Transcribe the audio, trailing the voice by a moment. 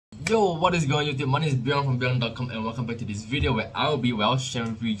Yo, what is going on YouTube? My name is Bjorn from Bjorn.com and welcome back to this video where I will be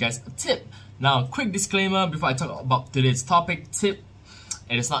sharing with you guys a tip. Now, quick disclaimer before I talk about today's topic. Tip,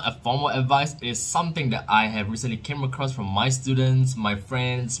 it is not a formal advice, it is something that I have recently came across from my students, my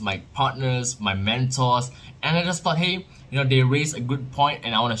friends, my partners, my mentors, and I just thought, hey, they raised a good point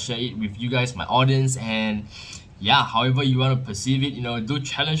and I want to share it with you guys, my audience. And yeah, however you want to perceive it, do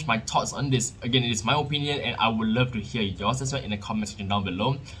challenge my thoughts on this. Again, it is my opinion and I would love to hear yours as well in the comment section down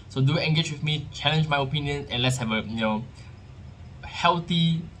below. So do engage with me, challenge my opinion, and let's have a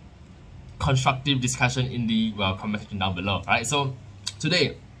healthy, constructive discussion in the comment section down below. Alright, so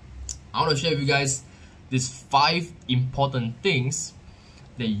today I want to share with you guys these 5 important things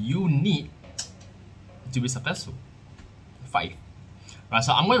that you need to be successful. 5. Right,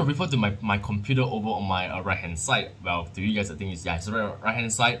 so I'm going to refer to my computer over on my right hand side. Well, to you guys I think it's right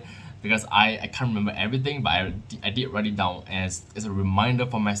hand side because I can't remember everything, but I did write it down as a reminder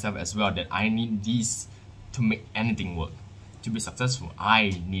for myself as well that I need these to make anything work. To be successful,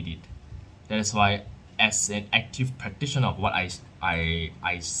 I need it. That is why, as an active practitioner of what I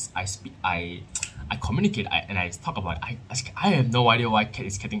speak, I communicate and I talk about it, I have no idea why Cat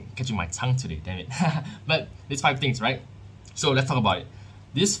is catching my tongue today, damn it. But these 5 things, right? So let's talk about it.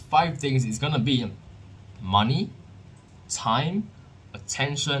 These 5 things is gonna be money, time,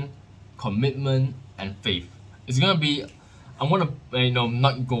 attention, commitment, and faith. It's gonna be, I'm gonna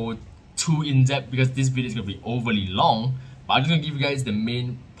not go too in depth because this video is gonna be overly long, but I'm just gonna give you guys the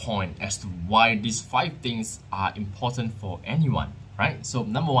main point as to why these 5 things are important for anyone, right? So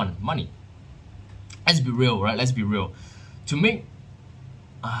number 1, money. Let's be real, right? Let's be real. To make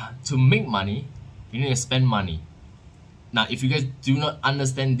money, you need to spend money. Now, if you guys do not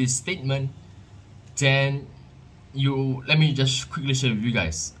understand this statement, then let me just quickly share with you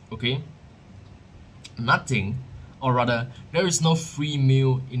guys, okay? Nothing, or rather, there is no free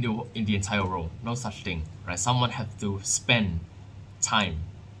meal in the entire world. No such thing, right? Someone have to spend time,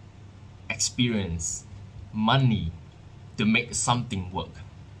 experience, money to make something work.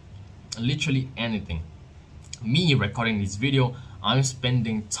 Literally anything. Me recording this video, I'm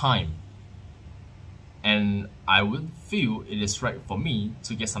spending time. And I would feel it is right for me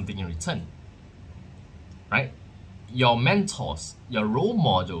to get something in return, right? Your mentors, your role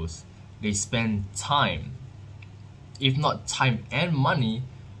models, they spend time, if not time and money,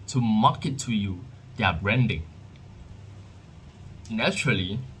 to market to you their branding.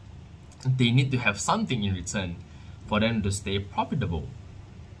 Naturally, they need to have something in return for them to stay profitable,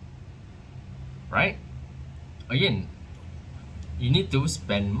 right? Again, you need to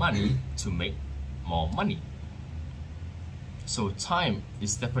spend money to make more money. So time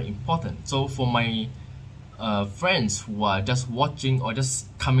is definitely important. So for my friends who are just watching or just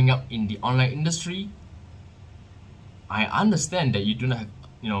coming up in the online industry, I understand that you do not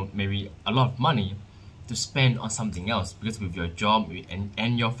have maybe a lot of money to spend on something else because with your job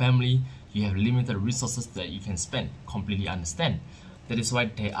and your family, you have limited resources that you can spend. Completely understand. That is why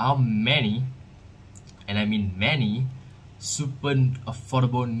there are many, and I mean many, super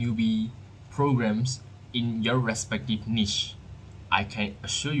affordable newbie programs in your respective niche. I can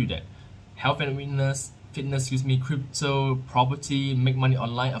assure you that health and fitness, crypto, property, make money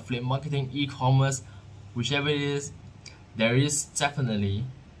online, affiliate marketing, e-commerce, whichever it is, there is definitely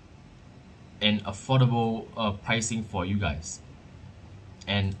an affordable pricing for you guys.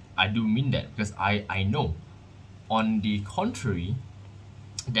 And I do mean that because I know. On the contrary,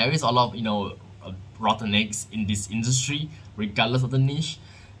 there is a lot of rotten eggs in this industry, regardless of the niche.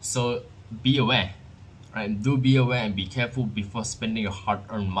 So be aware, right? Do be aware and be careful before spending your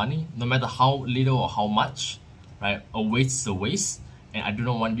hard-earned money, no matter how little or how much, right? A waste is a waste, and I do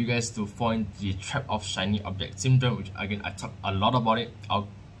not want you guys to fall into the trap of shiny object syndrome, which again I talk a lot about it. I'll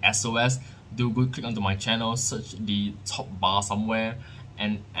SOS. Do good, click onto my channel, search the top bar somewhere,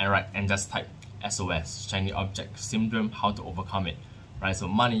 and just type SOS, shiny object syndrome, how to overcome it, right? So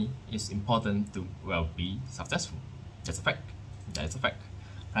money is important to be successful. That's a fact. That is a fact,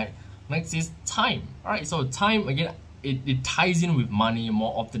 right? Next is time. Alright, so time, again, it ties in with money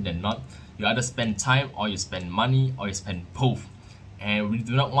more often than not. You either spend time or you spend money or you spend both. And we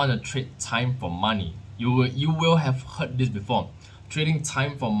do not want to trade time for money. You will have heard this before. Trading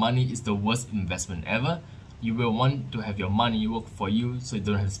time for money is the worst investment ever. You will want to have your money work for you so you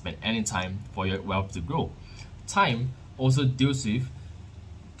don't have to spend any time for your wealth to grow. Time also deals with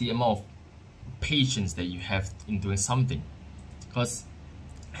the amount of patience that you have in doing something. Because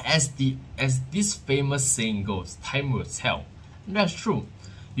as this famous saying goes, time will tell. And that's true.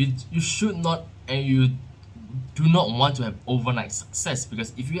 You should not, and you do not want to have overnight success,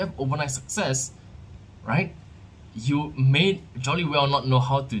 because if you have overnight success, right, you may jolly well not know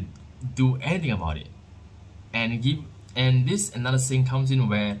how to do anything about it. And this another thing comes in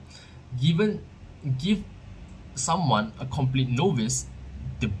where give someone, a complete novice,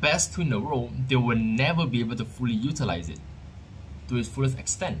 the best tool in the world, they will never be able to fully utilize it to its fullest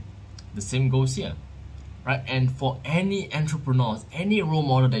extent. The same goes here, right? And for any entrepreneurs, any role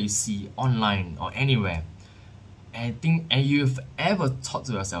model that you see online or anywhere, and you've ever thought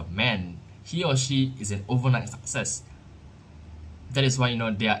to yourself, man, he or she is an overnight success. That is why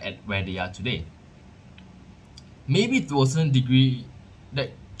they are at where they are today. Maybe to a certain degree that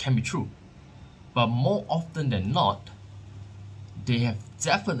can be true, but more often than not, they have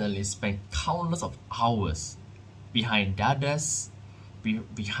definitely spent countless of hours behind their desks,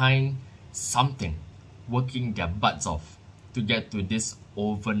 behind something, working their butts off to get to this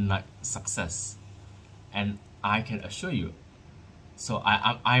overnight success. And I can assure you, so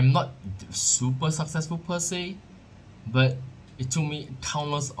I'm not super successful per se, but it took me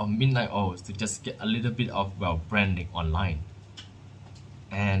countless of midnight hours to just get a little bit of branding online.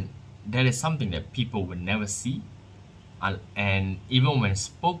 And that is something that people will never see, and even when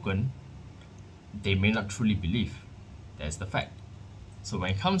spoken, they may not truly believe. That's the fact. So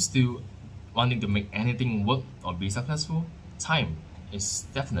when it comes to wanting to make anything work or be successful, time is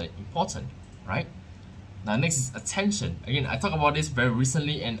definitely important, right? Now next is attention. Again, I talked about this very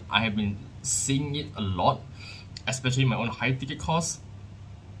recently and I have been seeing it a lot, especially in my own high ticket course.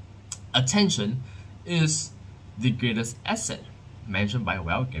 Attention is the greatest asset, mentioned by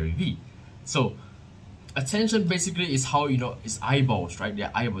Gary Vee. So attention basically is how it's eyeballs, right?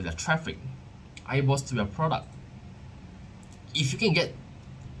 They're eyeballs, they're traffic, eyeballs to your product. If you can get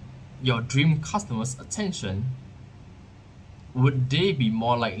your dream customers' attention, would they be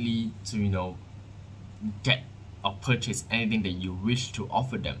more likely to get or purchase anything that you wish to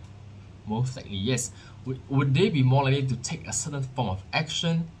offer them? Most likely yes. Would they be more likely to take a certain form of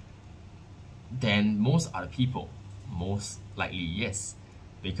action than most other people? Most likely yes,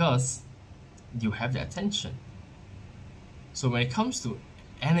 because you have their attention. So when it comes to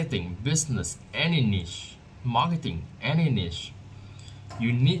anything, business, any niche, marketing, any niche,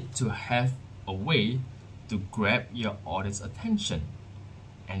 you need to have a way to grab your audience attention.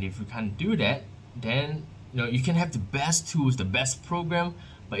 And if you can't do that, then you can have the best tools, the best program,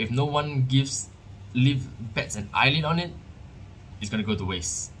 but if no one bets an eyelid on it, it's gonna go to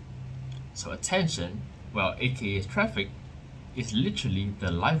waste. So attention, aka traffic, is literally the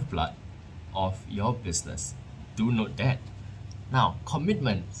lifeblood of your business. Do note that. Now,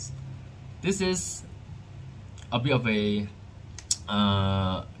 commitments. This is a bit of a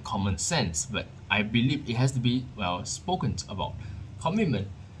common sense, but I believe it has to be spoken about. Commitment.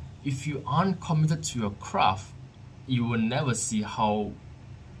 If you aren't committed to your craft, you will never see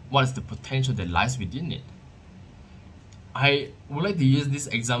what is the potential that lies within it. I would like to use this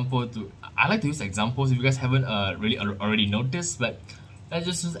example I like to use examples if you guys haven't really already noticed, but let's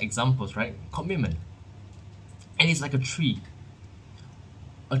just use examples, right? Commitment. And it's like a tree.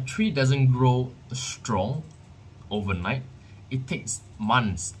 A tree doesn't grow strong overnight. It takes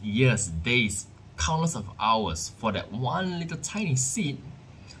months, years, days, countless of hours for that one little tiny seed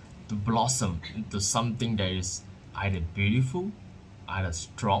to blossom into something that is either beautiful, either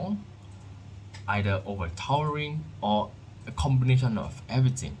strong, either overtowering, or a combination of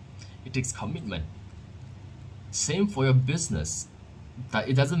everything. It takes commitment. Same for your business. That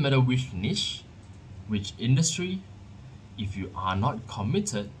it doesn't matter which niche, which industry, if you are not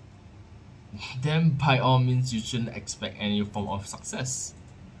committed, then by all means you shouldn't expect any form of success.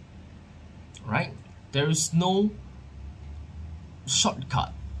 Right? There is no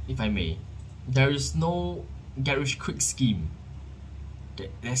shortcut, if I may. There is no Garish quick scheme.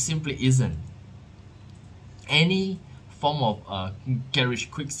 There simply isn't. Any form of Garish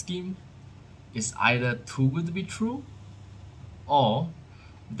quick scheme is either too good to be true, or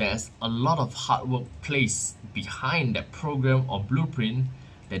there's a lot of hard work placed behind that program or blueprint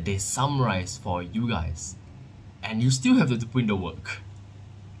that they summarize for you guys. And you still have to put in the work.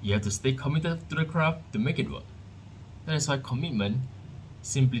 You have to stay committed to the craft to make it work. That is why commitment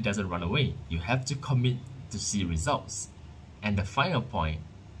simply doesn't run away. You have to commit to see results. And the final point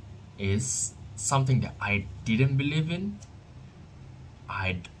is something that I didn't believe in.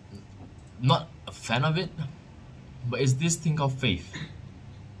 I'm not a fan of it, but it's this thing called faith.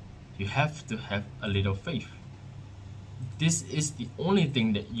 You have to have a little faith. This is the only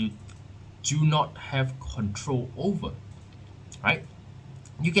thing that you do not have control over, right?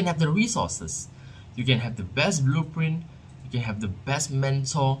 You can have the resources, you can have the best blueprint, you can have the best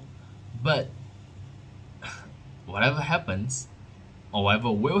mentor, but whatever happens, or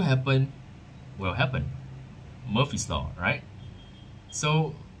whatever will happen, Murphy's Law, right?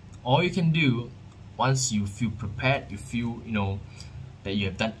 So All you can do, once you feel prepared, you feel, that you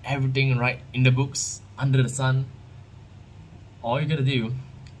have done everything right in the books, under the sun, all you gotta do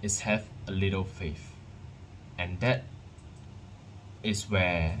is have a little faith. And that is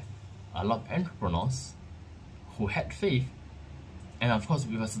where a lot of entrepreneurs who had faith, and of course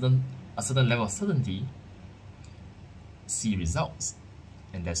with a certain level of certainty, see results.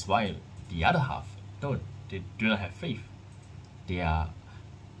 And that's why the other half don't. They do not have faith. They are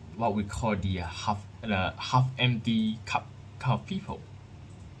what we call the half empty cup kind of people.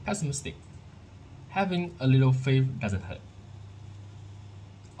 That's a mistake. Having a little faith doesn't hurt.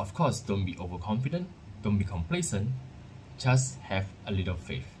 Of course, don't be overconfident, don't be complacent, just have a little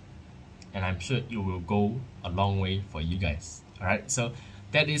faith. And I'm sure it will go a long way for you guys. Alright, so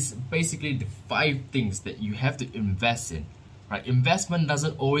that is basically the 5 things that you have to invest in. Right? Investment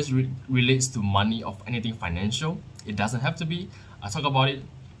doesn't always relates to money or anything financial. It doesn't have to be. I talk about it.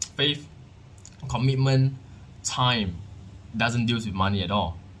 Faith, commitment, time doesn't deal with money at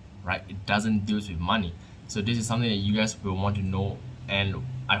all. Right? It doesn't deal with money. So this is something that you guys will want to know, and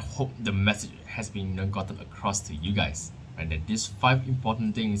I hope the message has been gotten across to you guys. Right? That these 5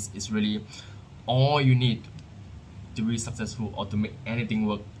 important things is really all you need to be successful or to make anything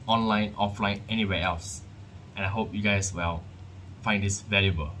work online, offline, anywhere else. And I hope you guys will find this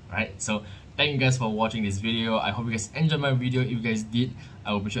valuable. Right? So thank you guys for watching this video. I hope you guys enjoyed my video. If you guys did,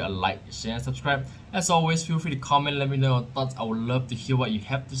 I will be sure to like, share, and subscribe. As always, feel free to comment, let me know your thoughts. I would love to hear what you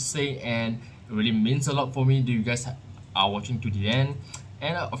have to say, and it really means a lot for me that you guys are watching to the end.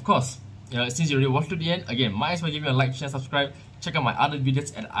 And of course, since you already watched to the end, again, might as well give me a like, share, subscribe. Check out my other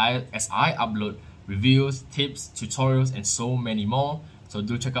videos as I upload reviews, tips, tutorials, and so many more. So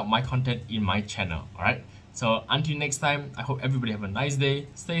do check out my content in my channel. Alright, so until next time, I hope everybody have a nice day,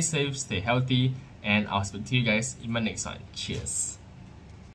 stay safe, stay healthy, and I'll speak to you guys in my next one. Cheers.